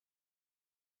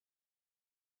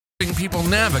People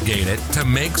navigate it to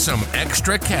make some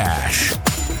extra cash.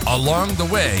 Along the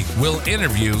way, we'll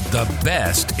interview the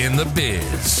best in the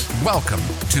biz. Welcome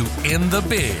to In the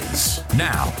Biz.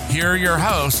 Now, here are your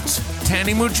hosts,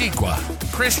 Tani Mujikwa,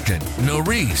 Christian,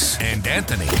 Norris, and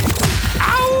Anthony.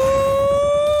 Ow!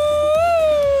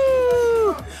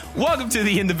 Welcome to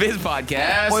the In the Biz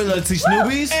podcast. Boy, let's teach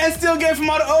newbies. And still get from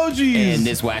all the OGs. In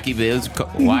this wacky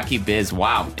biz,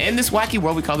 wow. In this wacky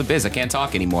world we call the biz. I can't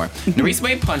talk anymore. Norris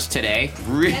made punch today.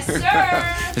 Yes, sir.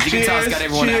 As you can tell, it's got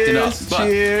everyone acting up. But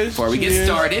before we get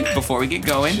started, before we get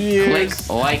going, click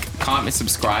like, comment,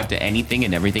 subscribe to anything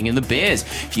and everything in the biz.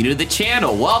 If you're new to the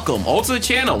channel, welcome. Old to the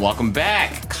channel, welcome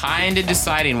back. Kinda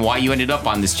deciding why you ended up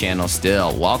on this channel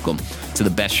still. Welcome to the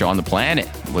best show on the planet.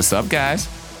 What's up, guys?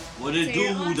 What it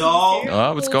do, dog?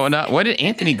 Oh, what's going on? Where did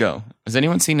Anthony go? Has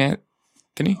anyone seen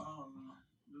Anthony?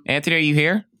 Anthony, are you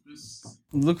here?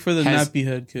 Look for the nappy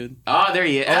head kid. Oh, there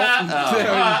he is. Wait.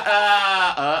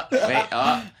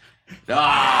 Oh, no,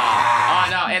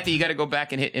 Anthony, you got to go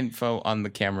back and hit info on the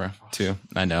camera, too.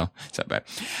 I know. It's not bad.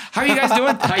 How are you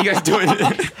guys doing?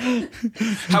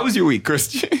 How was your week,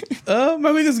 Christian?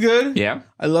 My week is good. Yeah?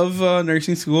 I love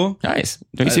nursing school. Nice.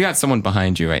 You got someone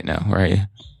behind you right now. Where are you?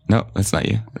 No, that's not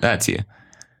you. That's you.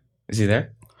 Is he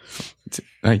there?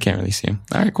 I can't really see him.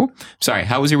 All right, cool. Sorry.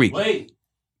 How was your week? Wait.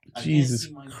 Jesus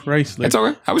Christ. It's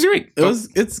okay. How was your week? I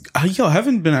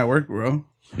haven't been at work, bro.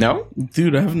 No?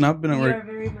 Dude, I have not been at work. You are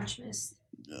very much missed.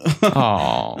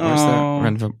 Oh, where's that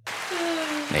random?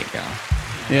 There you go.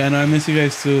 Yeah, no, I miss you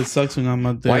guys too. It sucks when I'm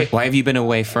not there. Why have you been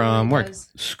away from work?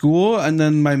 School, and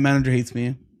then my manager hates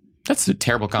me. That's a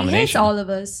terrible He hates combination. all of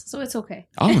us, so it's okay.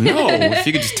 Oh, no. If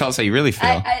you could just tell us how you really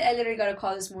feel. I literally got a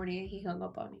call this morning and he hung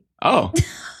up on me. Oh.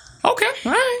 Okay.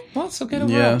 All right. Well, it's okay.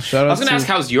 Yeah, shout out I was going to ask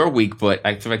how's your week, but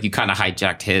I feel like you kind of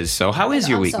hijacked his. So how is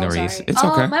your week, Norris? Sorry. It's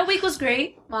okay. My week was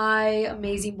great. My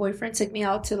amazing boyfriend took me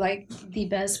out to like the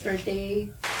best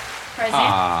birthday present.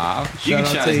 You can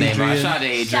shout his name out. Shout out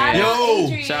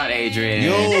Adrian. Shout out Adrian.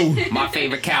 Yo. My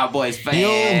favorite Cowboys fan. Yo.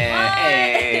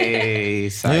 Hey.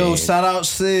 Yo, shout out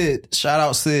Sid.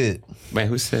 Wait,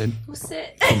 who said? Who's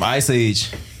it? From Ice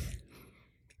Age.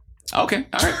 Okay.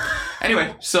 All right.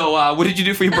 Anyway, so what did you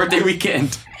do for your birthday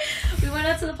weekend? We went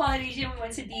out to the Polynesian. We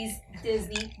went to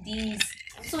Disney.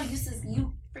 I'm so used to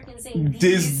you freaking saying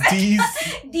Disney.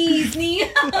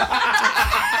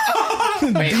 Wait,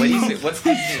 what do you say? What's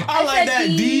Disney? I like that.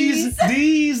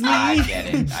 Disney. I get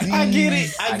it.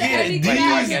 I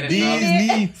get it.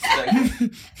 Disney.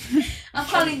 I'm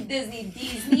calling Disney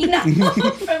now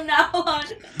from now on.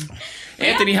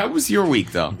 Anthony, how was your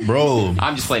week, though? Bro.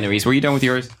 I'm just playing Norris. Were you done with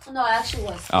yours? No, I actually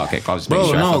was. Oh, okay. I was just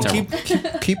making Bro, sure.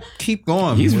 no, keep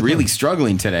going. He's really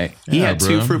struggling today. He Yeah, had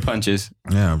bro. 2 fruit punches.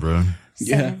 Yeah, bro.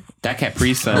 Yeah. That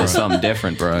Capri Sun is something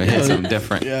different, bro. It hit something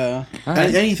different. Yeah. All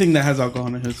right. Anything that has alcohol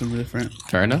in it is something different.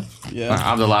 Fair enough. Yeah.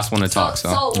 I'm the last one to talk, so.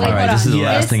 wait, All right, this is the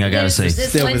last thing I gotta say. This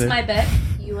Stay over wins there. my bet.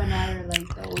 You and I are like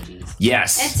the OGs.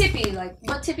 Yes. And Tippy,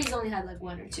 but Tippy's only had like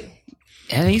 1 or 2.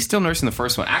 And he's still nursing the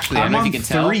first one. Actually, I don't know if you can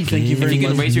tell. 3, thank you very If you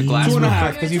can much. raise your glass real 2.5,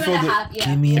 quick. because you You're 2 filled and a it. half, yeah.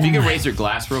 If you can raise your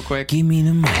glass real quick. Give me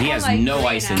the mic. He has like no great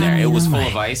ice in now. there. It was full mic.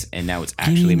 of ice, and now it's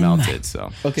actually me the melted,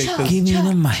 so. Okay, Joe, because Give me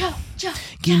the mic.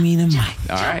 Give me the mic.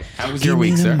 All right. How was Give your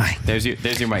me week, the sir? mic. There's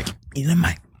your mic. Give me the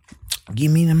mic.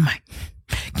 Give me the mic.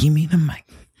 Give me the mic.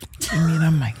 Give me the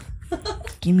mic.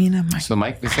 Give me the mic. So the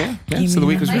mic is here? Yeah, Give so me the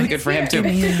week the was really mic. good for him, too.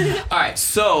 Give me the- All right,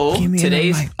 so Give me the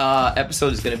today's mic.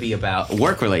 episode is going to be about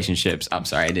work relationships. I'm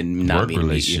sorry, I did not Work mean to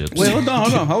beat you. relationships. wait, hold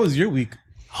on. How was your week?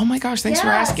 Oh my gosh, thanks for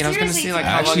Yeah, asking. I was going to seriously, see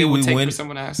how long Actually, it would we take for went.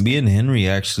 someone to ask. Me and Henry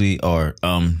actually are.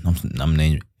 I'm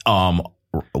naming.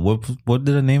 What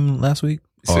did I name last week?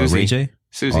 Susie. Ray J.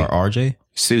 Susie. Or RJ.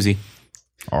 Susie.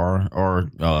 Or Or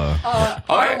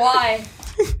right. why?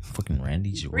 fucking Randy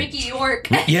York. Ricky York.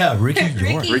 Yeah, Ricky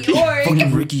York. Ricky York.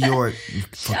 Fucking Ricky York.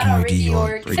 Shout Fucking out Ricky Ricky York.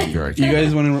 York. Ricky York. You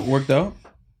guys went and worked out?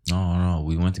 No,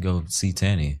 we went to go see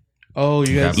Tanny. Oh,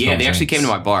 you guys. Yeah, they actually came to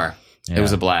my bar. Yeah. It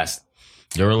was a blast.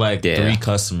 There were like Yeah. 3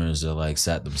 customers that like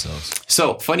sat themselves.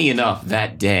 So funny enough,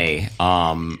 that day,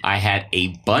 I had a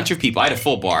bunch of people. I had a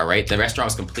full bar, right? The restaurant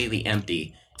was completely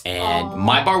empty. And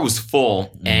my bar was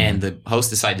full, and the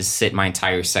host decided to sit my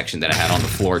entire section that I had on the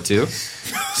floor too.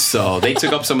 So they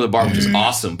took up some of the bar, which was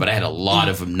awesome. But I had a lot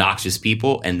of obnoxious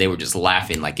people, and they were just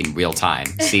laughing like in real time,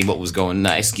 seeing what was going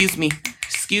on. Excuse me.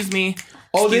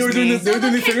 Oh, they were doing me.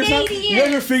 the finger snap. You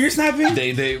guys were finger snapping.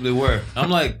 They were.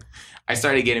 I'm like, I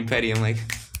started getting petty. I'm like,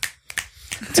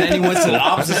 Tanny went to the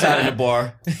opposite side of the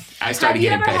bar. I started Have you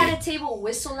getting ever petty. had a table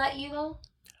whistle at you though?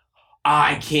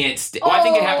 I can't. Well, I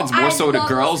think it happens more so to love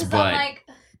girls, those 'cause but I'm like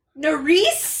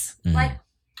Nerese. Mm. Like,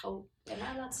 oh, am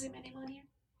I allowed to say my name on here?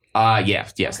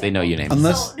 Yes, they know your name.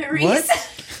 Unless So, Nerys. what?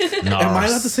 Nars. Am I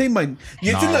allowed to say my?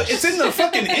 It's in the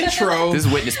fucking intro. This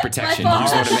is witness protection. My You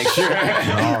just want to fault. make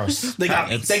sure. Nars.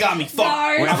 They got me fucked.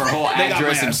 Nars. We have our whole They got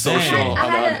address my and ass. social. I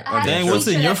had a Dang, what's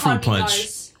teacher in your that called fruit me punch?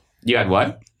 Nars. You had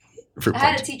what? Fruit I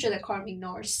had a punch. teacher that called me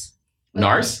Nars.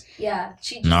 Nars? Yeah,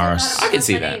 she just Nars. didn't know how to I can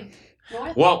see pronounce my that. name.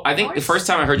 North? Well, I think the Norris? first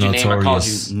time I heard your name, I called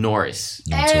Notorious. you Norris.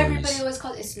 Everybody always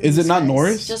calls it. Is it not guys.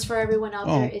 Norris? Just for everyone out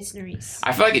Oh. there, it's Nerys.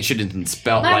 I feel like it should have been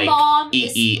spelled My like mom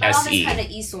EESE. is kind of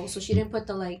Esol, so she didn't put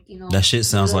the That shit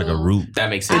sounds like a little- root. That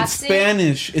makes In sense.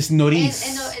 Spanish, it's Noris.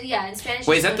 in Spanish.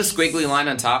 Wait, is it's that the Noris. squiggly line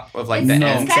on top of like It's, the No.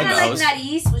 N's it's kind and of the like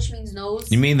O's? nariz, which means nose.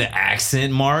 You mean the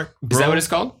accent mark, bro? Is that what it's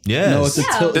called? Yes. No, it's a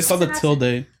Yeah. it's called the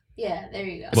tilde. Yeah, there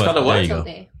you go. It's called a what? There you go.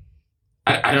 Tilde.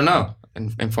 I don't know.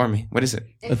 Inform me. What is it?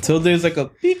 A tilde is like a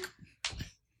peak.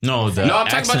 No, the No, I'm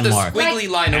talking accent about the mark. squiggly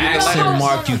line over the accent letters.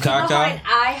 mark, you You know how caca? an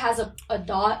eye has a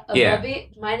dot above Yeah.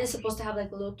 it? Mine is supposed to have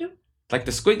like a little through. Like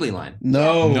the squiggly line.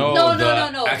 No. No. the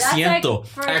That's like Acciento.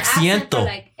 for an accent for Acciento.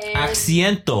 like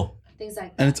Acciento. things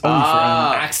like And that. it's only for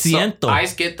Acciento. So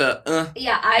eyes get the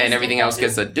Yeah, eyes and everything else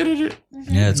gets the doo-doo-doo.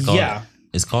 Yeah, it's called. Yeah.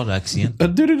 It's called accent.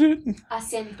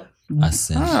 Acento.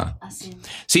 Accent. Ah. Acento.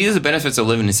 See, these are the benefits of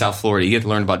living in South Florida. You get to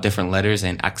learn about different letters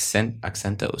and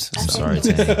accentos. I'm So. sorry,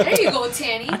 Tanny. There you go,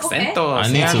 Tanny. Okay. Accentos.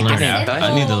 I need to learn. Accentos.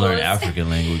 I need to learn African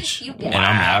language, You get and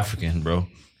I'm Wow. African, bro.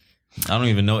 I don't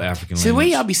even know African See, the way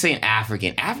language. y'all be saying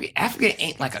African, Africa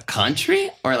ain't like a country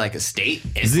or like a state.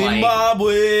 It's like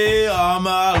Zimbabwe,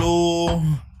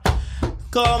 Amalo,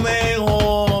 coming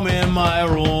home in my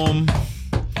room.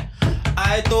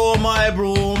 I throw my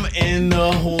broom in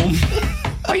the home.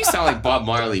 why you sound like Bob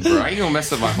Marley, bro? Are you gonna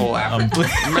mess up my whole Africa?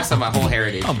 You mess up my whole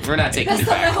heritage. We're not taking you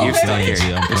back. You're stuck here.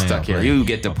 You're stuck here. You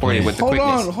get deported with the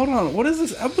quickness. Hold on. What is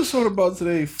this episode about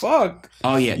today? Fuck.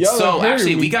 Oh yeah. Y'all So are actually,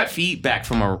 hearing we me. got feedback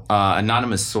from a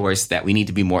anonymous source that we need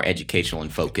to be more educational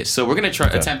and focused. So we're gonna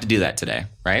attempt to do that today,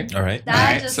 right? All right. That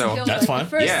Alright, just so feels that's like fine. the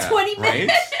first Yeah, 20 right?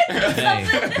 minutes.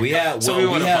 Hey, we have. So well, we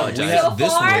wanna apologize. We So have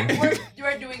this far, one.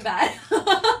 we're doing bad.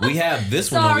 We have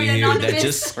this one Sorry, over here that anonymous.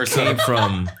 just Or came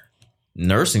from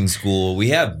nursing school. We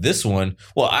have this one.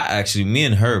 Well, me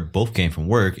and her both came from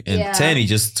work, and Yeah. Tanny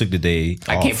just took the day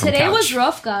I off. came from Today couch. was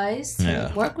rough, guys.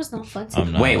 Yeah. Work was not fun I'm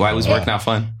today. not- Wait, why was work not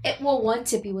fun? Well, one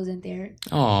tippy wasn't there.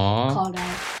 Aww. Called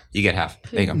out. You get half.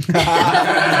 There you go.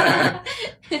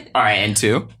 All right, and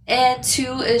two. And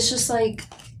two, it's just like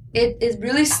it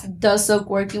really does suck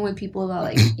working with people that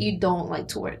like you don't like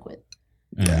to work with.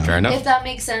 Yeah. Fair enough. If that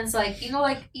makes sense, like Yeah, all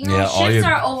shifts your-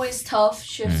 are always tough.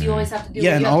 Shifts you always have to do.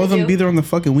 Yeah, what and you have all to of them do. be there on the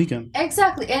fucking weekend.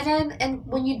 Exactly, and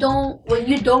when you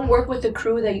don't work with a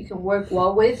crew that you can work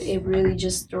well with, it really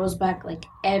just throws back like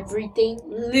everything,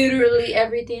 literally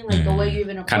everything, like the way you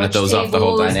even approach Kind of throws off the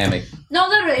whole tables. dynamic. No,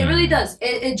 literally, it really does.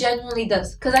 It genuinely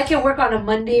does. Because I can work on a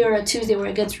Monday or a Tuesday where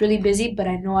it gets really busy, but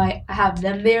I know I have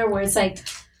them there where it's like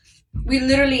we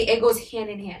literally it goes hand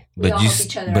in hand. We all help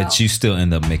each other out. you still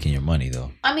end up making your money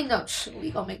though. I mean, no,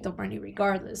 we gonna make the money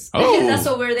regardless. Oh. That's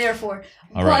what we're there for.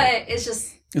 All right. But it's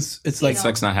just It's like know,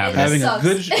 Sucks not having it having a sucks.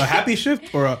 good a happy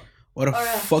shift or a what a Or a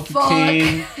fuck you fuck.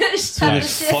 came. Type Like of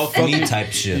shit. fuck me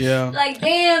type shit. Yeah. Like,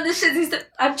 damn, this shit needs to.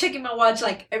 I'm checking my watch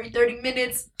like every 30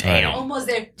 minutes. Damn. Almost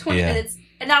there. 20 Yeah. minutes.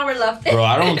 An hour left. Bro,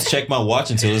 I don't check my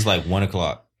watch until it's like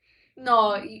 1:00.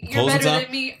 No, you're Closing better time?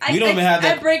 than me. We don't even have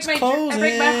that. I break my heart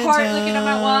looking at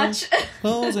my watch.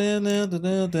 So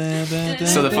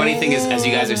the funny thing is, as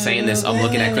you guys are saying this, I'm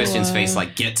looking at Christian's face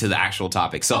like, get to the actual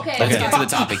topic. So Okay. let's Okay. get to the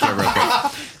topic here real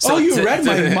quick. So Oh, you read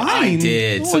my I mind.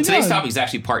 did. Oh So my today's God. topic is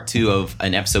actually part 2 of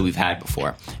an episode we've had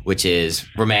before, which is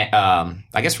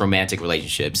romantic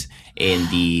relationships in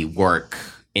the work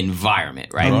environment,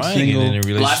 right? I'm single. In a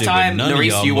relationship Last time, with none of Nerys,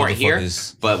 y'all you weren't here,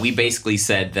 motherfuckers. but we basically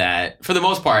said that for the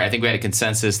most part, I think we had a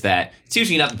consensus that it's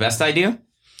usually not the best idea.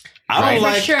 I Right. don't For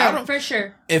like. sure. I don't, For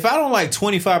sure. if I don't like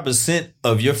 25%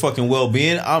 of your fucking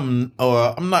well-being, I'm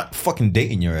not fucking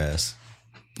dating your ass.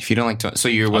 If you don't like to, so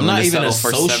you're I'm willing not to even settle for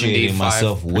associating 75%.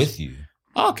 myself with you.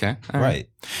 Oh, okay. All Right.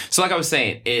 So like I was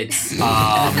saying, it's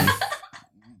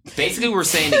basically we're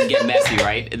saying it can get messy,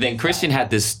 right? Then Christian had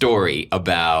this story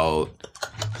about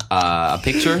a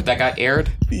picture that got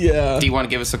aired. Yeah. Do you want to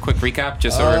give us a quick recap,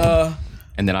 just so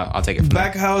and then I'll take it from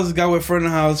Back there. house got with front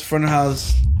of house. Front of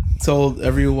house told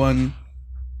everyone.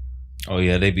 Oh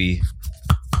yeah, they be.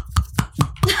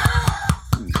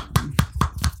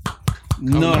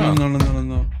 No.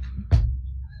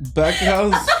 Back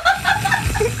house.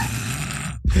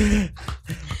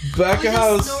 Back Just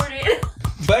house. snorted.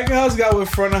 Back house got with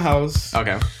front of house.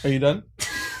 Okay. Are you done?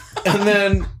 And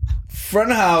then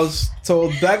front of house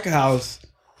told back of house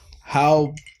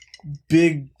how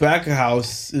big back of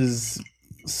house is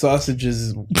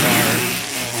sausages are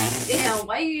Damn,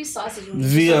 why you use sausage when you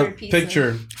via order pizza? picture.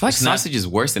 I feel like sausage is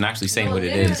worse than actually saying No, what it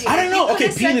literally. is. I don't know. You Okay,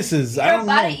 could've said, penises. I "You're don't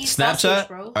about to know. eat Snapchat? sausage,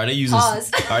 bro." Are they using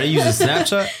Pause.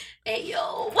 Snapchat? Hey,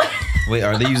 yo. Wait,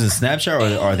 are they using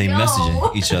Snapchat or are they Yo.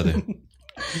 messaging each other?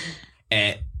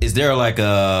 And is there like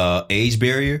a age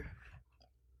barrier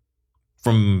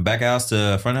from back house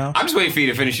to front house? I'm just waiting for you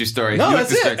to finish your story. No, You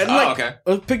that's looked it. this- And like,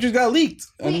 okay. pictures got leaked,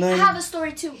 Wait, and I then have a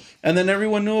story too.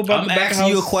 everyone knew about I'm the back asking house.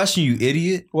 you a question, you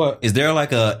idiot. What? Is there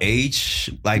like a age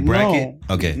like bracket?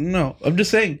 No. Okay. No, I'm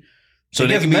just saying. So It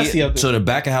they gets can messy be out there. so the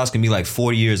back of house can be like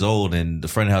 40 years old and the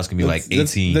front of house can be like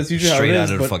That's- 18. that's usually how straight it out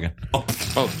is, of the but- fucking.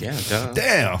 Oh, yeah, duh.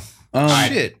 Damn.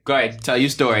 Shit. Go ahead. Tell your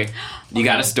story. You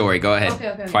got a story. Go ahead.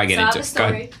 Okay. Before I get so into I it. have Go a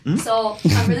ahead. story. So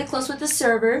I'm really close with the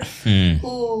server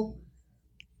who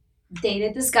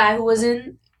dated this guy who was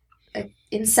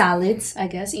in salads, I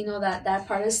guess. You know that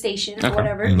part of the station or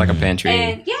whatever. Like a pantry.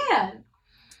 And yeah.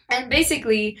 And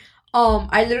basically,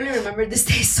 I literally remember this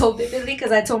day so vividly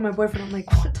because I told my boyfriend, I'm like,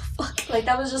 what the fuck? Like,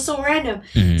 that was just so random.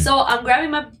 So I'm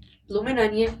grabbing my blooming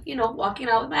onion, walking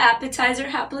out with my appetizer,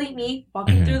 happily me,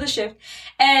 walking through the shift.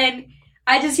 And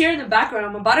I just hear in the background,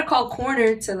 I'm about to call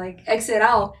corner to like exit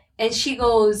out. And she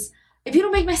goes, if you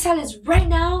don't make my salads right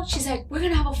now, she's like, we're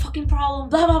going to have a fucking problem,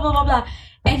 blah, blah, blah, blah, blah.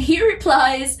 And he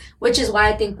replies, which is why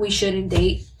I think we shouldn't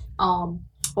date,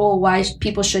 or why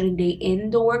people shouldn't date in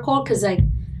the work world. Because like,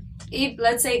 if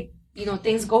let's say,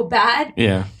 things go bad,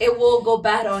 Yeah. it will go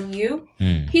bad on you.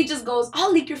 He just goes,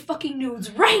 I'll leak your fucking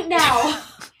nudes right now.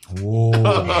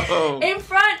 Whoa. In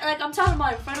front, like I'm talking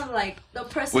about in front of like the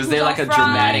person. Was who's there like on a fries.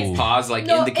 dramatic pause like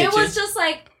No, in the kitchen? it was just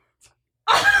like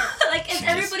like if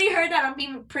everybody heard that,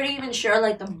 I'm pretty even sure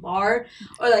like the bar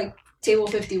or like table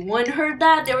 51 heard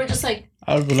that, they were just like,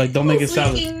 I would be like, don't make it "Who's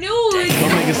salad. leaking nudes?"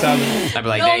 Don't make it salad. I'd be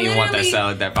like, No, dang, you want that literally,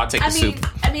 salad there. I'll take the soup.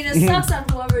 I mean, it sucks on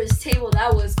whoever's table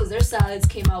that was because their salads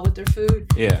came out with their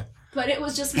food. Yeah. But it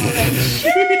was just more like,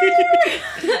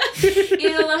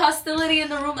 the hostility in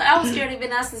the room. I was scared to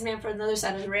even ask this man for another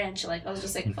side of ranch. Like, I was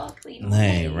just like, fuck,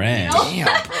 Hey, ranch.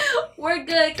 We're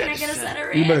good. Can I get a side of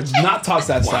ranch? You better not toss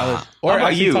that salad. What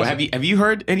about actually you? toss it. Have you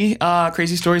heard any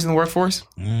crazy stories in the workforce?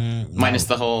 Minus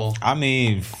the whole. I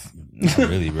mean, not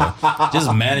really, bro.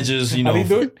 Just managers, How do you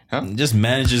do it? just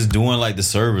managers doing like the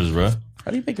servers, bro.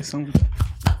 How do you make it sound like that?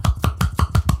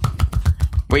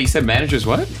 Wait, you said managers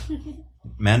what?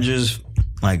 Managers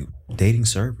like dating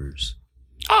servers.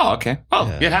 Oh, okay. Oh,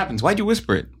 Yeah. it happens. Why'd you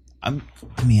whisper it? I'm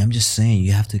just saying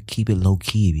you have to keep it low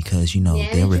key because they'll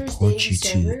Managers report dating you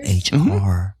to servers?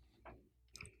 HR.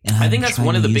 And I I'm think that's trying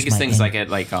one of to the use biggest my things in- like at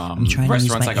like I'm trying to use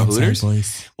restaurants my like a Hooters. inside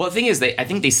voice. Well, the thing is, I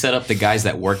think they set up the guys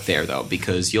that work there though,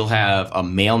 because you'll have a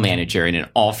male manager in an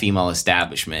all-female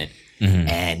establishment,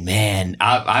 and man,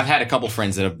 I've had a couple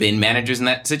friends that have been managers in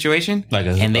that situation,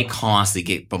 and they constantly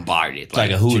get bombarded,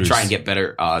 like a to Hooters. try and get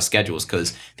better schedules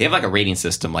because they have like a rating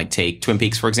system. Like take Twin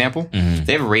Peaks for example,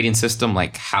 they have a rating system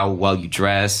like how well you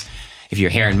dress. If your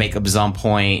hair and makeup is on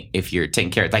point, if you're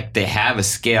taking care of, like they have a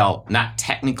scale, not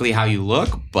technically how you look,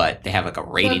 but they have like a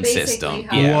rating basically system.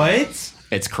 how- Yeah. What?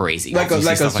 It's crazy. Like You a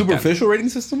see stuff that. superficial rating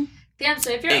system? Damn, so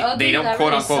if you're ugly, They don't that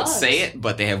quote really unquote sucks. say it,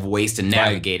 but they have ways to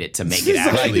navigate it to make it It's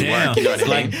like, actually damn. work. You know what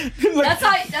I mean?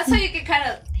 That's how you can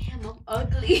kind of, damn, I'm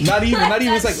ugly. Not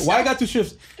even. It's like, That's why I got 2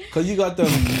 shifts? Because you got them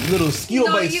little skill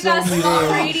You bites got on me small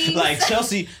there. ratings. Like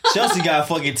Chelsea got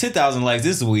fucking 10,000 likes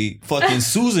this week. Fucking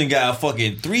Susan got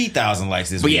fucking 3,000 likes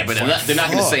this But week. yeah, but they're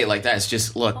not going to say it like that. It's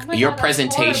just, look, Oh my your God, that's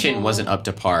presentation horrible. wasn't up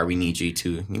to par. We need you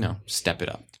to, step it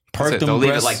up. Perk That's it. them They'll leave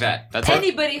it breasts. like that. That's it.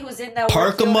 Anybody who's in that Perk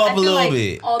work field, them up I a feel little like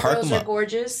bit. all Perk girls them are up.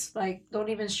 gorgeous. Like, don't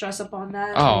even stress up on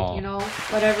that. Oh. Like,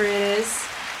 whatever it is.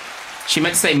 She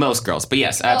meant to say most girls, but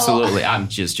yes, absolutely. I'm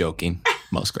just joking.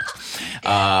 Most girls.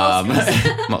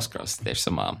 Most girls. There's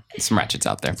some ratchets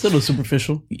out there. It's a little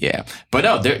superficial. Yeah. But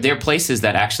no, there are places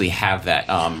that actually have that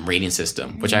rating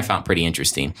system, which I found pretty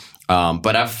interesting.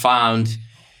 But I've found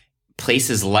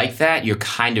places like that, you're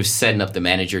kind of setting up the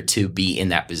manager to be in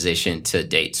that position to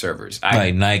date servers.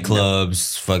 Like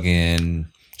nightclubs, fucking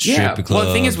strip clubs. Well,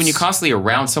 the thing is, when you're constantly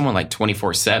around someone like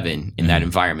 24/7 in that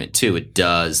environment too, it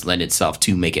does lend itself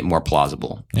to make it more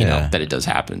plausible, you know, that it does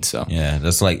happen. So, yeah,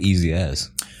 that's like easy as.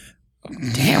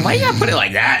 damn, why you gotta put it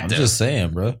like that? I'm though? just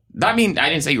saying, bro. I mean, I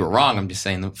didn't say you were wrong. I'm just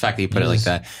saying the fact that you put it like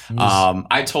that.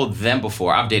 I told them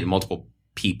before, I've dated multiple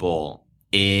people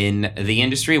in the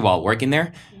industry while working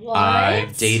there. What?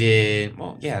 I've dated,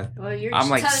 well, yeah. Well, you're I'm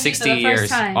like telling me 60 for the first years.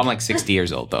 time. I'm like 60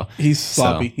 years old though. He's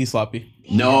sloppy.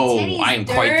 No, Titty's I am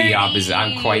quite the dirty. opposite.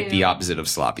 I'm quite the opposite of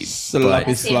sloppy. Sloppy,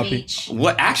 But sloppy. SMH.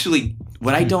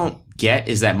 what I don't get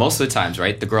is that most of the times,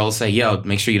 right, the girls say, yo,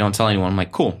 make sure you don't tell anyone. I'm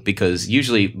like, cool. Because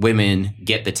usually women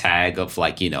get the tag of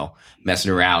like,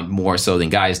 messing around more so than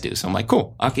guys do. So I'm like,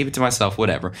 cool, I'll keep it to myself,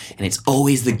 whatever. And it's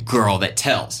always the girl that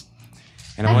tells.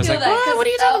 And I'm always like, what are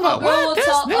you talking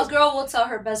about? A girl will tell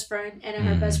her best friend, and then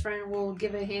her best friend will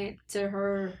give a hint to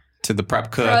her... To the prep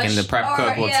cook, crush, and the prep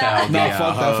cook will yeah. tell. No,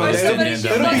 fuck that. Or Fuck somebody that. she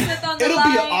fucks with on the It'll be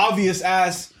an line. obvious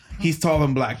ass. He's tall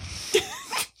and black.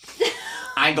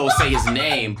 I ain't gonna say his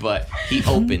name, but he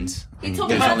opens. He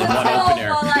told me There's only one opener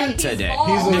like, today.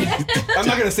 I'm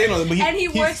not gonna say nothing, but and he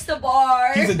works the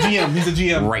bar. He's a GM. He's a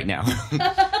GM. Right now. He's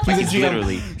a GM.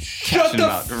 Literally. Shut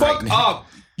the fuck up.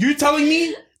 You're telling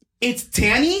me it's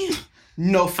Tanny?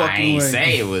 No fucking I ain't way.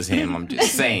 say it was him. I'm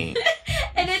just saying.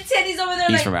 And then Teddy's over there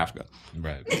He's like... from Africa.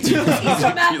 Right. He's from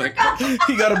Africa.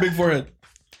 He got a big forehead.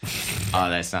 Oh,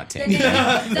 that's not The Tanny.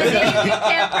 name we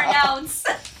can't pronounce.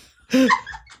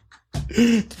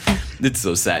 It's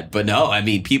so sad. But no, I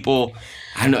mean, people,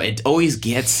 I don't know, it always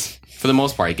gets, for the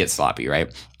most part, it gets sloppy,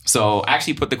 right? So I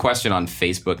actually put the question on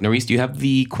Facebook. Norris, do you have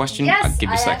the question? Yes, I'll give you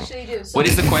a I second. actually do. So What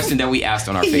is the question that we asked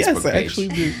on our Facebook Yes, I page? actually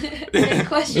do. the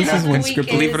question This of is the when week script-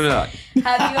 is, Believe it or not.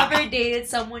 have you ever dated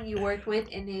someone you worked with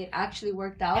and it actually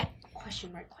worked out?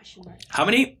 Question mark, question mark. How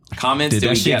many comments Did did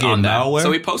that we shit get get on that? malware? So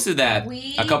we posted that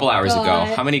We a couple hours ago.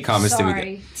 got- How many comments did we get?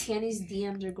 Sorry, Tanny's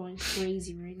DMs are going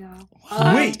crazy right now.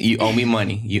 Wait. You owe me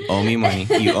money. You owe me money.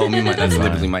 You owe me money. That's Right.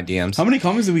 literally my DMs. How many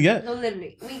comments did we get? No,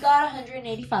 literally. We got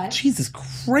 185. Jesus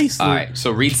Christ. All dude. right. So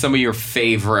read some of your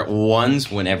favorite ones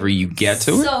whenever you get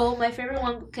to it. So, my favorite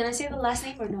one, can I say the last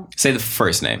name or no? Say the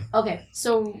first name. Okay,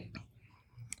 so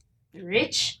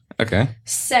Rich Okay.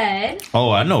 said,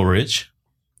 Oh, I know Rich.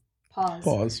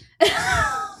 Pause.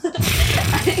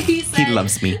 he said, He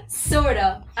loves me.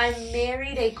 Sorta. I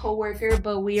married a coworker,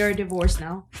 but we are divorced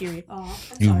now. Period. Oh,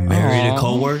 I'm You sorry. married Aw. a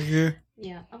coworker?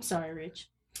 Yeah, I'm sorry, Rich.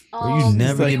 Bro, you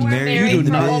never we get were married married in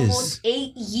for the almost biz.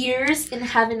 8 years and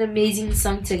have an amazing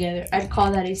son together. I'd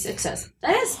call that a success.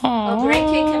 That is a great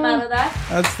kid came out of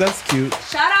that. That's cute.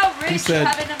 Shout out, Rich, He said, for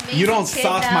having an amazing "You don't kid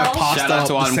sauce now. my pasta Shout out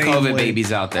to all the them same COVID way.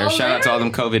 babies out there. Oh, Shout out to all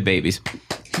them COVID babies.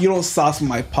 You don't sauce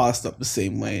my pasta up the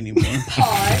same way anymore."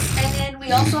 Pause. And then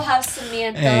we also have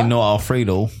Samantha, Ain't no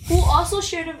Alfredo. who also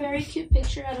shared a very cute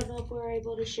picture. I don't know if we were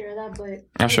able to share that, but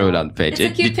I'll show it on the page.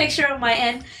 It's a cute picture on my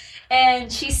end.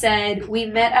 And she said, we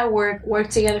met at work,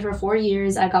 worked together for 4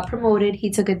 years. I got promoted. He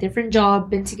took a different job,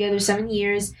 been together 7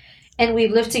 years. And we've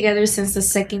lived together since the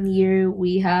second year.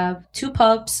 We have 2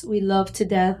 pups. We love to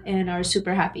death and are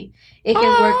super happy. It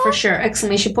can work for sure!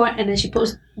 Exclamation point. And then she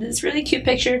posted this really cute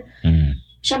picture.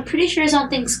 Which I'm pretty sure is on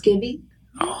Thanksgiving.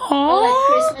 Or like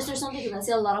Christmas or something. Because I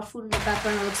see a lot of food in the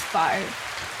background. It looks fire.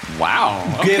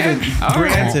 Wow. Okay. Given. All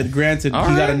right. Granted. All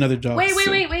He got right. another job. Wait.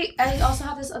 I also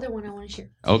have this other one I want to share.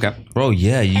 Okay. Bro,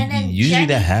 yeah, And then usually Jenny-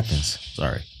 that happens.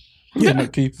 Sorry. Yeah, no,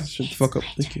 can you shut the fuck up?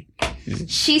 Thank you.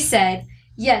 She said,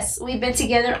 "Yes, we've been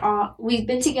together.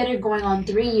 Going on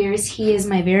 3 years. He is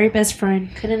my very best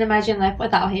friend. Couldn't imagine life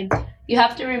without him. You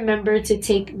have to remember to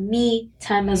take me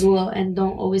time as well, and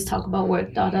don't always talk about work. ...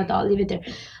 Leave it there."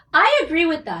 I agree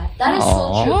with that. That is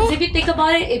so true. Because if you think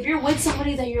about it, if you're with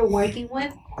somebody that you're working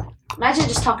with, imagine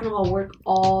just talking about work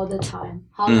all the time.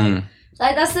 How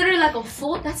like that's literally like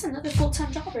that's another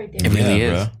full-time job right there. It really Yeah,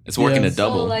 is. bro. It's working Yeah. a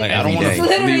double So, like, I don't every wanna- day.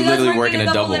 Literally, You're that's literally working a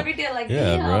double. every day. Like,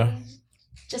 Yeah, damn, bro.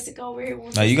 Jessica over here.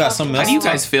 wants Now, to you got talk something How else? do you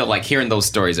about- guys feel like hearing those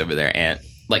stories over there, Ant?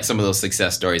 Like some of those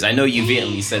success stories. I know you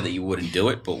vehemently said that you wouldn't do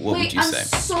it, but what would Wait, you I'm say?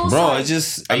 so Bro, sorry. it's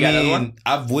just, Oh, I you got another mean, one?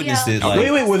 I've witnessed Yeah. it.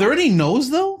 Like, Wait, were there any no's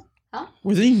though? Huh?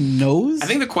 Were there any no's? I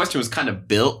think the question was kind of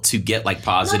built to get like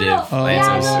positive No. Oh.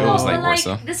 answers. Yeah, It was like but, more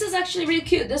so. this is actually really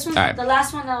cute. This one, Alright. the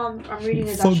last one that I'm reading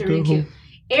is Fuck actually really that cute.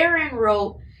 Aaron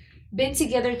wrote, "Been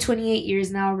together 28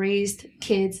 years now, raised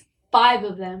kids, 5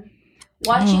 of them,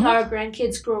 watching our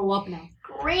grandkids grow up now.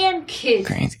 Grandkids,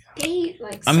 Crazy. they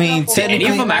like. I mean, set up a Any technically- of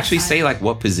whole them actually lifetime. say like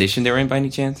what position they're in by any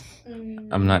chance?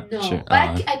 I'm not no. sure.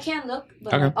 But I can't look.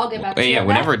 But Okay. I'll get back to But you. yeah, on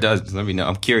whenever that. it does, let me know.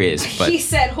 I'm curious. But He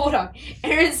said, hold on.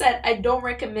 Aaron said, "I don't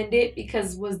recommend it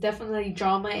because it was definitely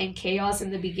drama and chaos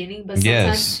in the beginning, but sometimes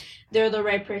yes. they're the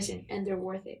right person and they're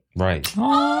worth it." Right.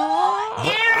 Oh,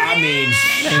 I mean,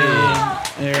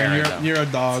 shit. Aaron, you're a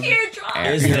dog. Teardrop.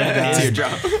 It's definitely,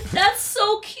 Teardrop. That's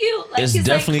so cute. Like, it's he's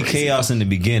definitely like, chaos in the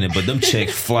beginning, but them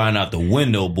checks flying out the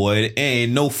window, boy. It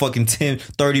ain't no fucking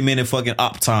 30-minute fucking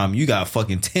op time. You got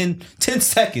fucking 10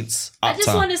 seconds op I just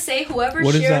time. want to say, whoever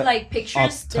What is shared that? like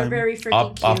pictures, Op they're time? very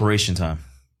freaking cute. Operation time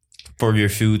for your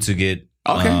food to get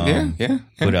Okay, yeah.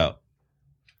 put out.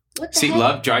 What the See, heck?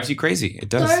 love drives you crazy. It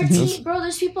does. 13, bro.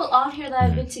 There's people out here that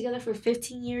have been together for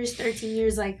 15 years, 13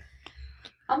 years. Like,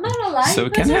 I'm not gonna lie. So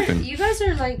it can happen. You guys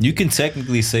are like. You can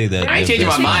technically say that. I if changed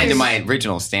my it's- mind to my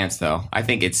original stance, though. I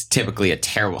think it's typically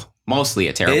mostly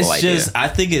a terrible It's idea. just, I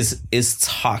think it's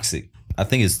toxic. I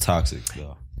think it's toxic,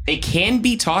 though. It can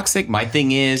be toxic. My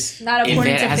thing is, Not if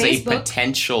according it to has a Facebook.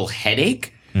 potential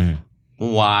headache, Mm.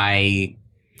 why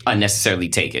unnecessarily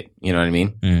take it? You know what I mean?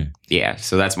 Mm. Yeah.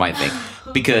 So that's my thing.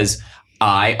 Because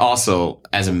I also,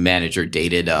 as a manager,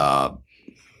 dated a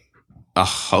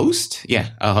host. Yeah,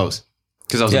 a host.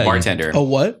 Because I was Yeah, a bartender. A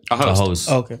what? A A host.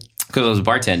 host. Okay. Because I was a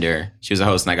bartender. She was a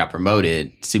host, and I got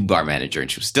promoted to bar manager, and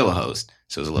she was still a host.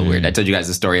 So it was a little weird. I told you guys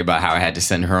the story about how I had to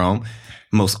send her home.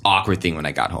 Most awkward thing when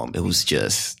I got home, it was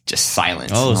just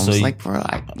silence. Oh, and I so was you- like, bro,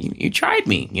 you tried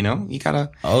me. You know, you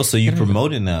gotta. Oh, so you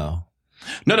promoted now.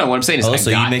 No. What I'm saying is, Oh, I so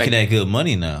you got, making that good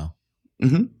money now.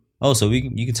 Mhm. Oh, so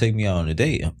you can take me out on a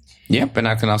date. Yeah, but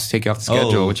I can also take you off the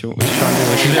schedule. Oh. What you trying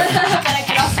to do? And I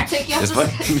can also take you off Just the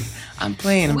play. I'm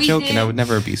playing. I'm We joking. did- I would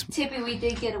never abuse. Tippy, we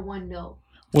did get a 1 no.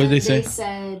 What did they And say? They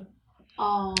said,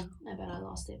 I bet I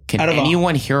lost it. Can Out of all-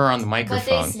 anyone hear her on the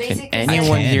microphone? Can basically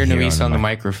anyone said- hear I can hear Nerissa her on on the the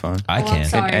microphone? I Oh, I'm can.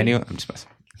 sorry. Can anyone? I'm just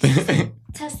messing.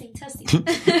 Testing.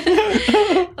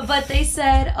 But they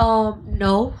said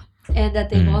no, and that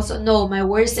they've also no. My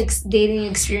worst dating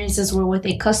experiences were with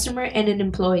a customer and an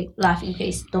employee. Laughing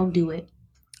face. Don't do it.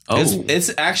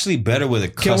 It's actually better with a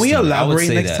customer. Can we I would elaborate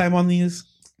say next that. time on these?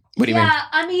 What do you mean? Yeah,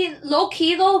 I mean, low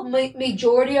key though,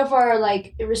 majority of our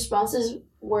like responses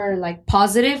were like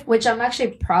positive, which I'm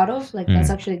actually proud of. Like that's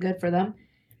actually good for them.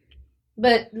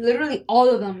 But literally all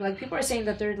of them, like people are saying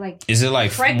that they're like Is it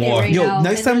like pregnant more? right Yo, now,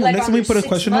 next and time, they're, like, next on time we their put a 6th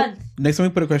question month. up, next time we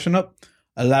put a question up,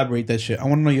 elaborate that shit. I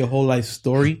want to know your whole life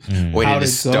story. Where How did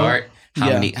it did it go? start? How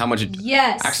Yeah. many? How much?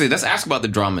 Yes. Actually, let's ask about the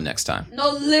drama next time. No,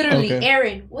 literally, Okay.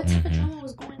 Aaron. What type of drama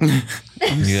was going on?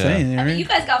 I'm just Yeah. saying, I mean, Aaron. you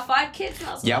guys got 5 kids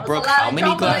now. So Yeah, that was broke a lot how of many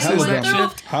drama glasses you that went through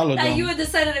shift? Hollow that dome. you had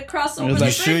decided to cross over was the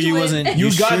like, sure bridge you with. wasn't-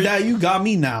 You got sure? that. You got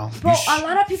me now. Bro, a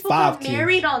lot of people 5 got kids.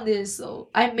 married on this. So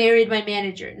I married my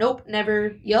manager. Nope,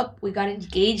 never. Yup, we got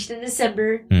engaged in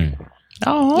December.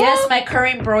 Oh, Yes, my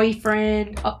current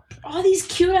boyfriend. All these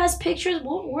cute ass pictures.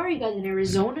 Where are you guys in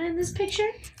Arizona in this picture?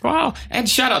 wow! And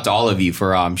shout out to all of you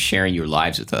for sharing your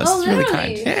lives with us. Oh, It's really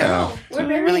literally. kind. Yeah, No, we're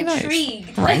very really nice.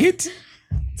 intrigued. Right?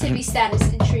 Timmy status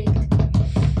intrigued.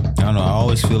 I don't know. I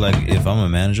always feel like if I'm a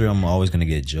manager, I'm always gonna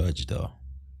get judged though.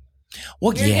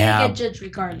 Well, You're yeah, gonna get judged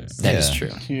regardless. that is Yeah.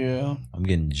 true. Yeah. I'm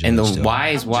getting judged. And the though.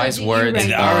 wise I'm judging you words. right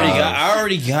And now. I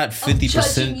already got 50%.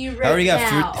 judging you right I already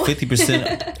now. got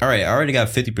 50%. All right, I already got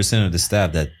 50% of the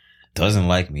staff that doesn't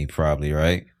like me, probably,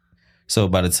 right? So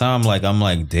by the time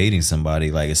I'm dating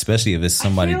somebody, like especially if it's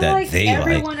somebody I feel that like they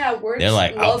everyone like, at work they're,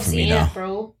 like, out loves for me Ant, now.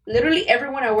 bro. Literally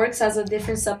everyone at work has a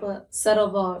different set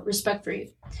of respect for you.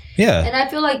 yeah. And I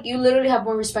feel like you literally have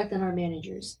more respect than our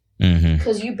managers. Mm-hmm.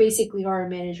 Because you basically are a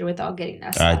manager without getting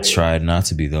that I salary. tried not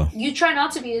to be though. You try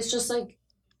not to be. It's just like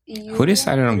you Who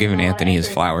decided on put giving in a lot of Anthony his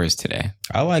effort. flowers today?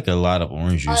 I like a lot of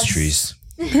orange juice Us. trees.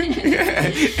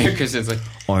 Because it's like,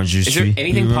 Orange juice is there tree.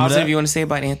 anything remember positive that? you want to say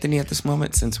about Anthony at this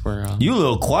moment? Since we're You a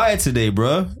little quiet today,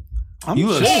 bro. You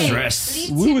look Hey, stressed.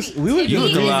 leave We was- Timmy. we was- Timmy You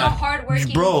look is a a lot-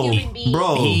 hardworking Bro, human being.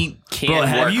 bro. he can Bro, work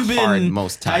have you hard been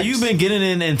most times. Have you been getting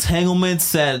in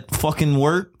entanglements at fucking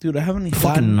work? Dude, I haven't Fucking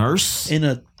gotten nurse. in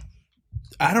a.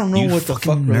 I don't know You what the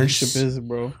fucking fuck nurse. relationship is,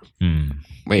 bro.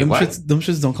 Wait, them what?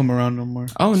 shits don't come around no more.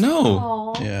 Oh no,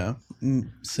 Aw. Yeah. we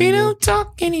Single. don't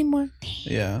talk anymore.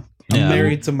 Yeah. I'm Yeah.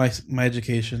 married to my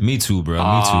education. Me too, bro.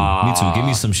 Me too. Give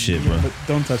me some shit, bro. But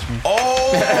don't touch me.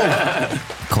 Oh,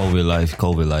 COVID life.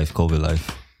 COVID You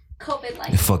life.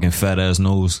 fucking fat ass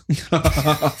nose.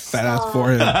 Fat ass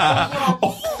forehead.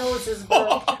 Noses,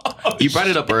 bro. You brought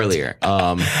it up earlier.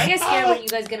 I get scared when you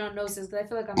guys get on noses because I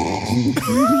feel like I'm.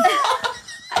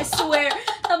 I swear,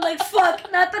 I'm like, fuck,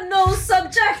 not the nose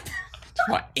subject.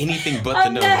 what? Anything but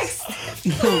I'm the nose. next.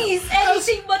 Please,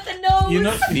 anything but the nose. You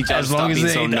know, He tried to As long stop as being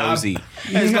it so ain't nosy.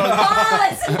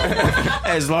 Pause.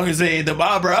 As long as they ain't the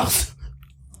eyebrows.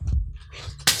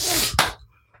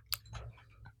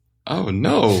 Oh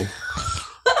no.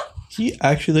 he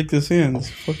actually licked his hands.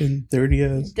 Fucking dirty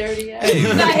ass. Dirty ass.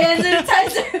 My hand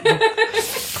sanitizer.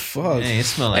 Fuck. Hey, it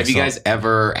smells like Have you salt. guys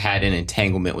ever had an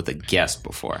entanglement with a guest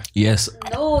before? Yes.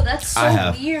 No, that's so I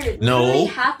have. weird. No, Literally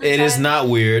half the it is time- not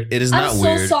weird. It is I'm not so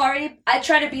weird. sorry. I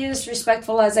try to be as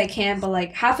respectful as I can, but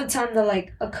like half the time,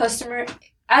 a customer,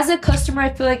 as a customer,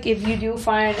 I feel like if you do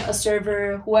find a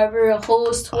server, whoever, a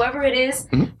host, whoever it is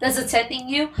that's attending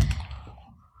you,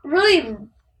 really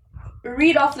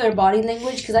read off their body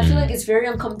language because I feel like it's very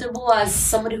uncomfortable as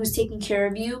somebody who's taking care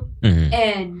of you,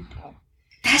 and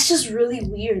that's just really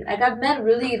weird. Like I've met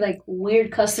really like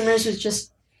weird customers who's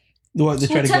just What, they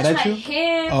try to get at you?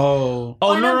 Hip. Oh.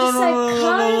 Oh, And no, I'm no, just no, like, no, cuz, no,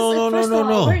 like, no, first no, of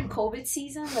no, all, no. we're in COVID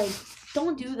season. Like,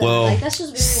 don't do that. Well, like, that's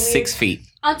just very weird. 6 feet.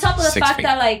 On top of the 6 fact feet.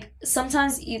 that, like,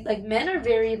 sometimes, like, men are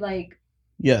very, like,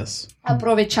 Yes.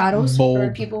 aprovechados Bold.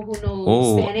 for people who know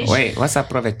Oh, Spanish. wait. What's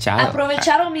aprovechado?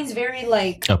 Aprovechado means very,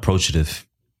 like, Approachative.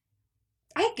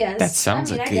 I guess. That sounds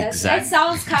I mean, like I the guess. exact It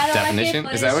sounds kind of definition?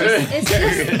 like it, but Is it's that what just, it is?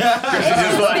 it's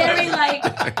just very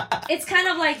like, it's kind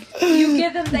of like you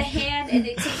give them the hand and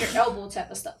they take your elbow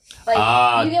type of stuff. Like,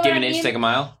 you get what give I an inch, mean? take a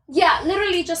mile? Yeah,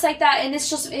 literally just like that. And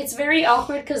it's very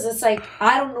awkward because it's like,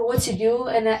 I don't know what to do.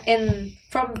 And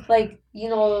from like, you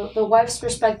know, the wife's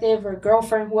perspective or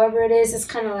girlfriend, whoever it is, it's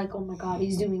kind of like, oh my God,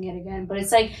 he's doing it again. But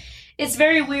it's like, it's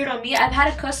very weird on me. I've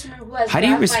had a customer who has. How do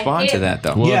you grabbed my respond to hip. that,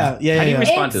 though? Yeah. How do you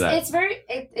respond to that? It's very,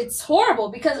 it's horrible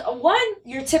because one,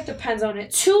 your tip depends on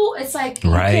it. Two, it's like,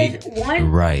 you Right.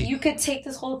 could, you could take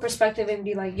this whole perspective and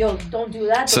be like, yo, don't do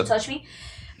that, don't touch me.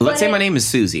 Let's say But my name is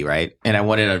Susie, right? And I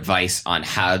wanted advice on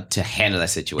how to handle that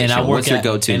situation. And I work What's your at-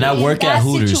 go-to? and I in work that at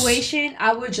Hooters. situation,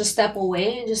 I would just step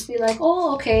away and just be like,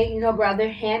 oh, okay, you know, grab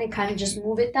their hand and kind of just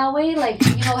move it that way. Like,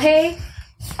 you know, hey,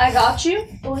 I got you.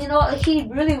 Well, you know, he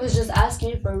really was just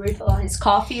asking for a refill on his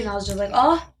coffee, and I was just like,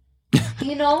 oh,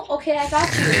 you know, okay, I got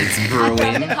you. It's I grabbed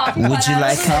the brewing. coffee Would pot you out of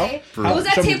like the help? way. It was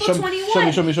at table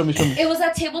 21. Show me. It was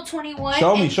at table 21.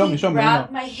 Show me, and show me, he show me,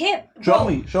 grabbed no. my hip. Show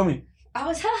Bro, me. I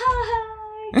was, ha ha ha.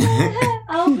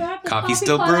 I'll grab the Coffee's coffee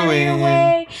still pot out of your brewing.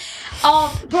 way.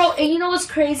 Bro, and you know what's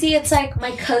crazy? It's like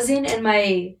my cousin and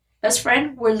my best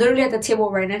friend were literally at the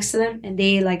table right next to them, and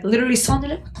they like literally saw me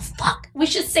like, what the fuck? We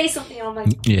should say something. And I'm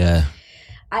like, Yeah.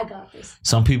 I got this.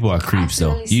 Some people are creeps,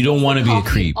 though. Accidentally You don't spilled want to the be a coffee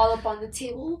creep. All up on the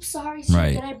table. Oops, sorry. Sir.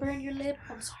 Right. Did I burn your lip?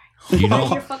 I'm sorry. You Burn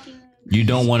don't. your fucking You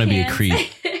don't want to be a hands. creep.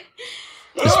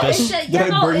 No, Especially- it's just, Did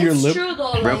I burn your it's lip? true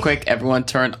though. Real like, quick, everyone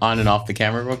turn on and off the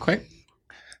camera real quick.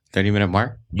 30-minute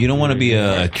mark. You don't want to be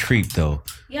a creep, though.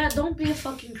 Yeah, don't be a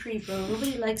fucking creep, bro.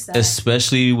 Nobody likes that.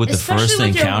 Especially with the Especially first with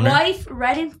encounter. your wife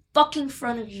right in fucking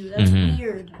front of you. That's Mhm.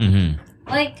 weird. Mm-hmm.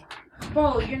 Like,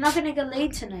 bro, you're not gonna get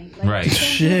laid tonight. Like, Right. don't do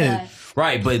Shit. that.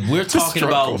 Right, but we're talking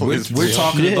struggle about. We're is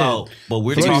talking real. about. But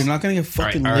we're Bro, talking. you're not gonna get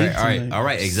fucking all late right, all right, tonight. all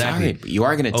right. Exactly. Sorry, but you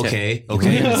are gonna tip. Okay. You are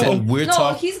Okay. gonna So tip. we're No,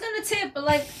 talking. he's gonna tip, but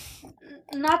like,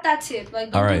 not that tip.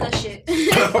 Like, don't All do right. that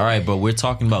shit. All right, but we're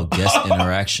talking about guest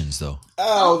interactions, though.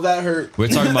 Oh, that hurt. We're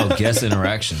talking about guest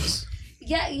interactions.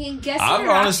 Yeah, you can guess. I've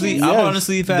honestly- interactions. I've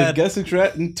honestly the had- guest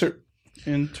interaction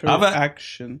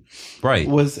Right.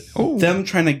 was them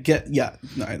trying to get. Yeah,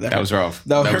 no, That was rough.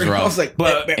 That was hurt. rough. I was like,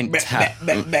 But-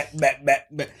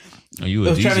 Are you I a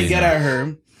was trying to DJ get now? at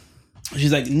her.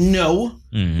 She's like, no.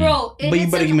 Mhm. Bro, and But you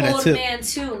it's better an give me that old tip. man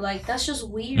too. Like, that's just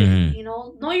weird. Mhm. You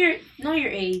know, know your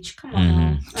age. Come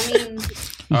on. I mean,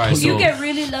 All right, if you so get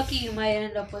really lucky, you might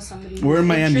end up with somebody. We're in who's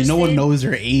Miami. No one interested knows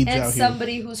their age And out here.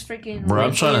 somebody who's freaking. Bro,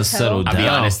 I'm rapey trying to as hell. settle I'll be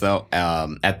down. honest though,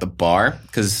 at the bar,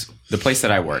 because the place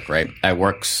that I work, right? I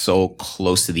work so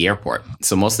close to the airport.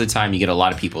 So most of the time you get a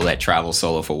lot of people that travel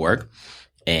solo for work.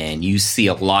 And you see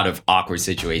a lot of awkward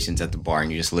situations at the bar,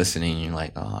 and you're just listening, and you're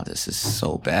like, oh, this is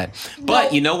so bad.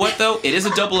 But you know what, though? It is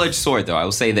a double-edged sword, though. I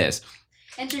will say this.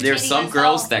 Entertaining There's some as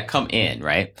girls hell. that come in,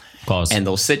 right? Pause. And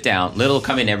they'll sit down. Little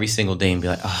come in every single day and be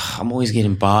like, oh, I'm always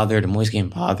getting bothered.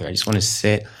 I just want to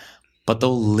sit. But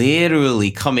they'll literally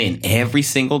come in every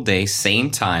single day, same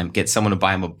time, get someone to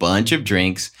buy them a bunch of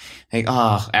drinks. Like,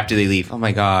 oh, after they leave, oh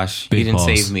my gosh, Big you didn't pause.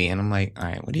 save me. And I'm like, all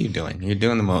right, what are you doing? You're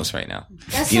doing the most right now.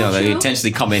 That's You so know, they true.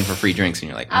 intentionally come in for free drinks, and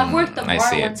you're like, I worked the I bar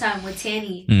see one it. time with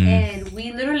Tanny, Mhm. and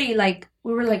we literally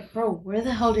we were like, bro, where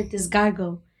the hell did this guy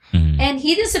go? Mhm. And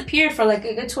he disappeared for like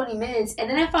a good 20 minutes, and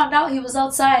then I found out he was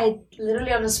outside,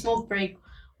 literally on a smoke break,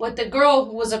 with the girl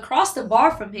who was across the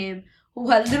bar from him, who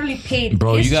had literally paid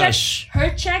Bro, his you gotta check, her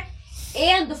check,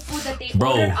 and the food that they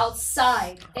Bro. ordered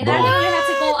outside. And Bro. I literally had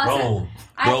to go outside. Bro,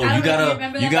 I bro, don't you really gotta,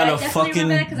 remember you that, gotta but I definitely fucking,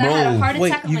 remember that 'cause I had a heart bro. Wait,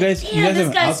 attack. I'm you like, guys- damn, you guys this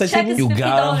have guy's outside check tables? is You $50.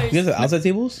 gotta- You guys have outside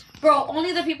tables? Bro,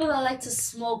 only the people that like to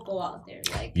smoke go out there.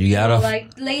 Like You gotta- know,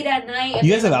 like late at night. if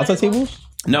You guys they have wanna outside go- tables?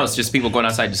 No, it's just people going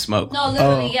outside to smoke. No,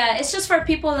 literally, Oh. yeah. It's just for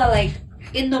people that like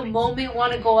in the moment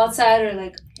want to go outside, or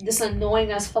like this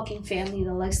annoying ass fucking family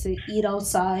that likes to eat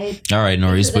outside All right,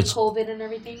 Norris, because of but COVID and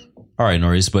everything. all right,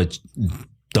 Norris, but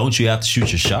don't you have to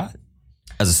shoot your shot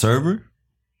as a server?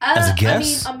 As a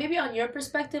guest? I mean, maybe on your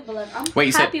perspective, but like I'm Wait,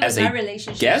 you said happy as with a my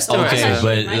relationship. guest so or I'm as Okay, a- not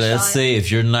but shooting my let's shot. say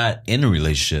if you're not in a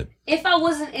relationship. If I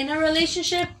wasn't in a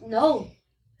relationship, no,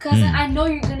 because I know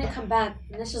you're gonna come back,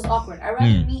 and that's just awkward. I'd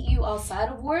rather meet you outside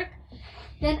of work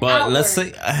than But at let's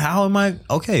work. say, how am I?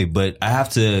 Okay, but I have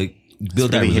to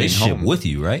build that really hitting relationship home. with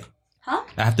you, right? Huh?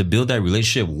 I have to build that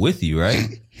relationship with you,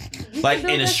 right? Like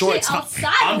in a short time.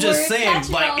 I'm just saying,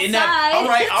 like in that. All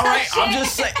right.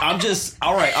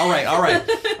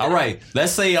 All right.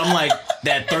 Let's say I'm like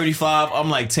that 35. I'm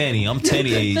like Tanny. I'm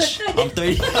Tanny age. I'm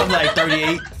 30. I'm like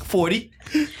 38, 40.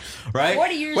 Right?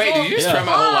 40 years Wait, old. did you just try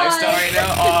my whole lifestyle right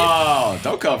now? Oh,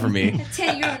 don't come for me.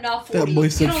 10, you're not 40. That boy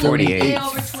said You don't look a 48. day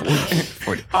over 20.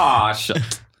 40. Aw,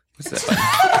 shut. What's that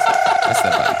button? What's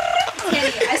that button?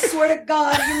 Kenny, I swear to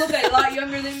God, you look a lot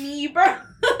younger than me, bro.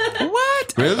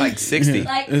 What? Really? Like 60.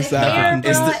 Like It's the hair, African. bro,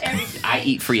 It's the- everything. I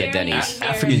eat free at Denny's.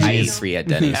 African I eat jeans. free at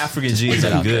Denny's. African jeans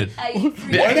are good. I eat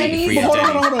free Yeah, I eat Denny's. free at Hold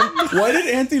Denny's. on. Why did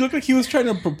Anthony look like he was trying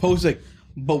to propose? Like,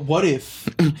 but what if?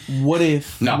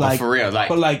 No, but for real, like-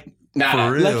 but like, Nah, For nah.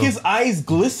 real. like his eyes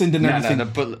glistened and everything.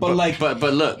 But like, look, Yeah,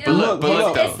 but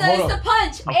look it's though. the, it's the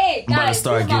punch. Hey, I'm about to guys,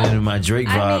 start move getting on. into my Drake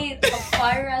I vibe. made a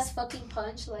fire ass fucking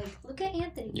punch. Like, look at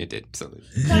Anthony. You did. So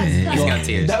He's got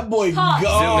tears. that boy Pause.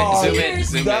 gone. Zoom in, Cheers.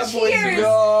 zoom in. That boy's Cheers.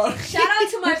 gone. Shout out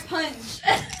to my punch.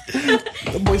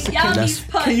 That boy said, Yami's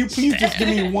punch. can you please just give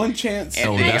me one chance?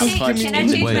 Oh, Can I that's change- punch. Can I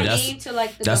change Wait, my that's- name to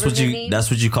like the That's what government you. name?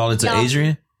 That's what you call it to Yami.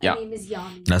 Adrian. Yeah. My name is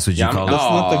Yami. That's what you Yami. call it. That's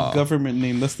not Aw. the government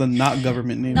name. That's the not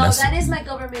government name. No, That's- that is my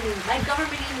government name. My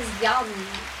government name is Yami.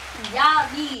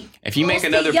 Yami. If you make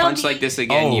Roasted another punch Yami. like this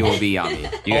again, Oh. you will be Yami.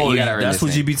 You gotta earn that's this what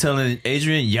name. you be telling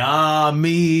Adrian.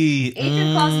 Yummy.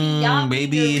 Adrian calls me Yami,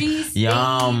 baby. Reese,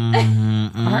 Yum.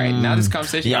 All right, now this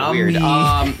conversation got weird.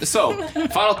 Yummy. So,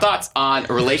 final thoughts on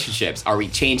relationships. Are we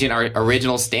changing our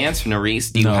original stance,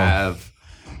 Nerys? Do you No. have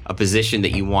a position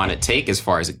that you want to take as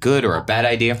far as a good or a bad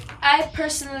idea? I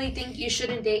personally think you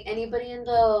shouldn't date anybody in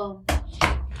the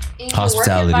work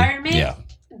Hospitality. environment Yeah.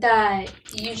 that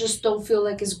you just don't feel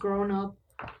like is grown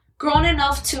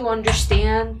enough to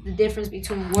understand the difference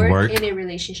between work and a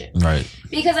relationship. Right.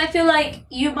 Because I feel like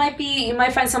you might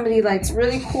find somebody that's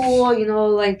really cool,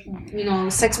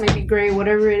 sex might be great,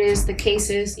 whatever it is, the case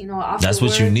is, after That's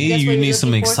what work, you need. that's You what you're need some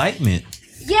looking for. excitement.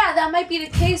 Yeah, that might be the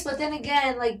case, but then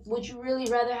again, like, would you really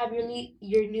rather have your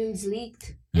nudes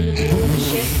leaked in the middle of the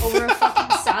shit over a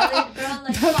fucking salad, bro?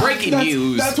 Like, come on. Breaking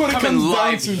news. that's what it coming comes down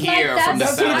live to. here Like, from the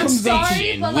that's what it Sound comes down to.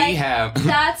 Station. But, We like, have.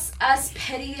 That's as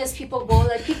petty as people go.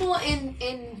 Like, people in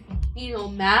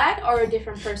mad are a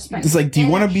different perspective. It's like, do you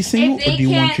And want to be single if or they do you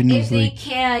want your can't- news If they leaked?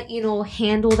 can't,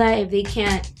 handle that, if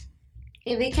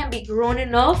they can't be grown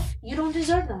enough, you don't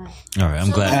deserve that. All right. I'm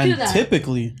So- glad. do And that.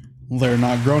 typically, they're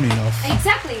not grown enough.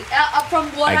 Exactly. From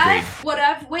what I agree. what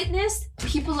I've witnessed,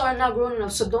 people are not grown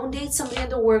enough. So don't date somebody in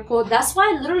the work world. That's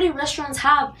why literally restaurants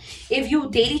have, if you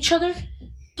date each other,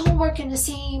 don't work in the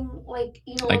same Like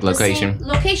the location. same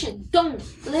location. Don't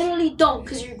literally don't,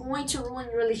 because you're going to ruin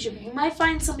your relationship. You might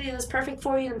find somebody that's perfect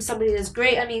for you and somebody that's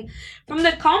great. I mean, from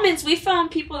the comments, we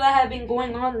found people that have been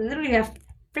going on literally have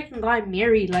freaking got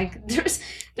married. Like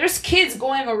there's kids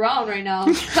going around right now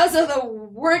because of the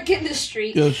work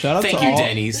industry. Yo, shout out Thank to you, all.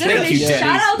 Denny's. Thank Literally, you, shout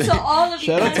out Denny's. to all of you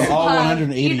Shout out guys to all who have,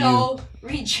 180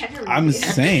 regenerated I'm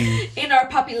saying. in our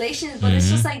populations, but it's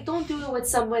just like, don't do it with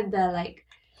someone that like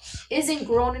isn't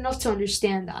grown enough to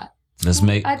understand that. Let's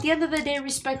make. At the end of the day,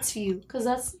 respects you, because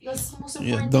that's the most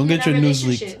important. don't thing get in a your news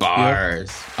relationship. leaked. Bars.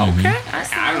 Okay.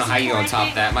 I don't know how you gonna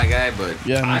top that, my guy, but.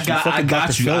 Yeah, man, I she got fucking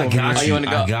you. Phil I over got Oh, here. you want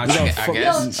to go? I got you. I Fuck.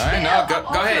 guess. Yo, All right, no, chill.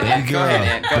 go ahead, Baby Ant. Go ahead,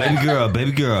 Ant. Go ahead.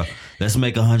 Baby girl. Let's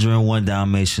make 101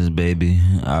 Dalmatians, baby.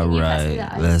 All Can you pass me right,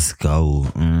 the ice? let's go.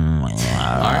 All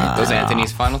right, those are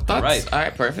Anthony's final thoughts. Right. All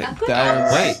right, perfect. I'm good.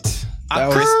 That was- Wait, That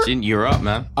was- Christian, you're up,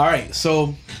 man. All right,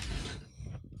 so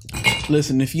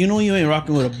listen, if you know you ain't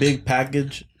rocking with a big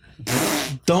package,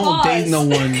 don't Pause. date no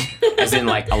one. As in,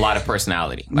 like, a lot of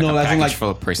personality. Like No, a as package in like full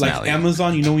of like personality.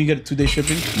 Amazon. You know when you get a 2-day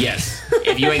shipping. Yes.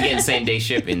 If you ain't getting same day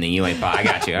shipping, then you ain't. I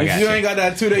got you. I If got you you. ain't got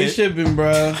that 2-day shipping,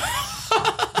 bruh,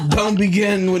 don't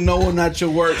begin with no one at your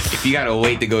work. If you gotta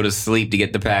wait to go to sleep to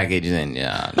get the package, then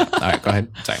yeah. All right, go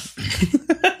ahead. Sorry.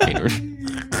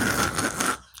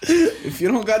 If you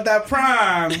don't got that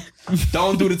prime,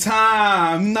 don't do the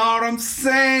time. Know what I'm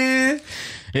saying?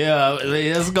 Yeah,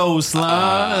 let's go,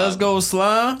 slime. Let's go,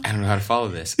 slime. I don't know how to follow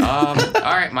this. All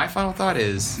right, my final thought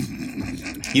is,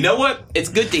 you know what? It's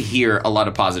good to hear a lot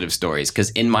of positive stories, because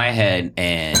in my head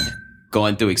and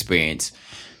going through experience,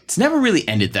 it's never really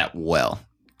ended that well.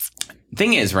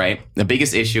 Thing is, right, the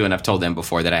biggest issue, and I've told them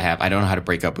before that I don't know how to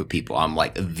break up with people. I'm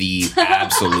like the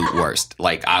absolute worst.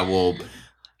 Like, I will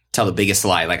tell the biggest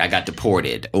lie, like I got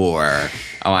deported, or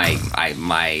I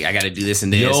got to do this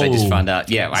and this. I just found out.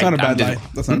 Yeah, That's not a bad lie.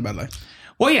 That's not a bad lie.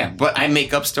 Well, yeah, but I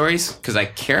make up stories because I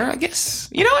care, I guess.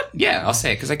 You know what? Yeah, I'll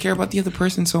say it because I care about the other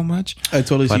person so much. I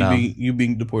totally But, see you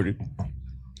being deported.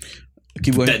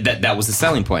 Keep going. That was the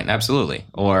selling point, absolutely.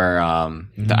 Or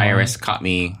the IRS caught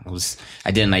me.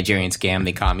 I did a Nigerian scam.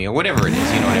 They caught me, or whatever it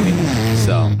is. You know what I mean?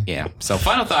 So yeah. So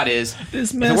final thought is,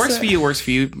 if it works for you, it works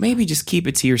for you. Maybe just keep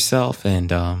it to yourself,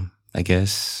 and I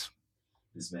guess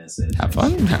This man said, have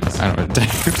fun. I don't know.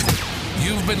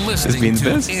 You've been listening to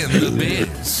In the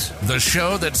Biz, the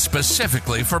show that's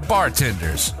specifically for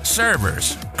bartenders,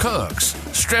 servers, cooks,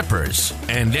 strippers,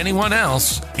 and anyone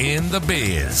else in the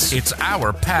biz. It's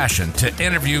our passion to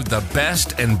interview the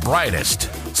best and brightest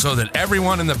so that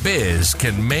everyone in the biz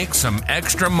can make some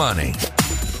extra money.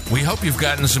 We hope you've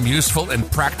gotten some useful and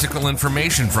practical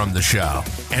information from the show,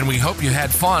 and we hope you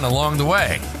had fun along the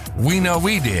way. We know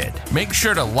we did. Make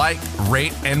sure to like,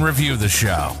 rate, and review the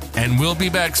show. And we'll be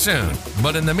back soon.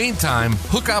 But in the meantime,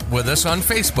 hook up with us on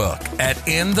Facebook at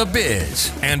In The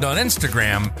Biz and on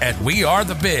Instagram at We Are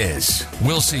The Biz.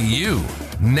 We'll see you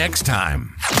next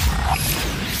time.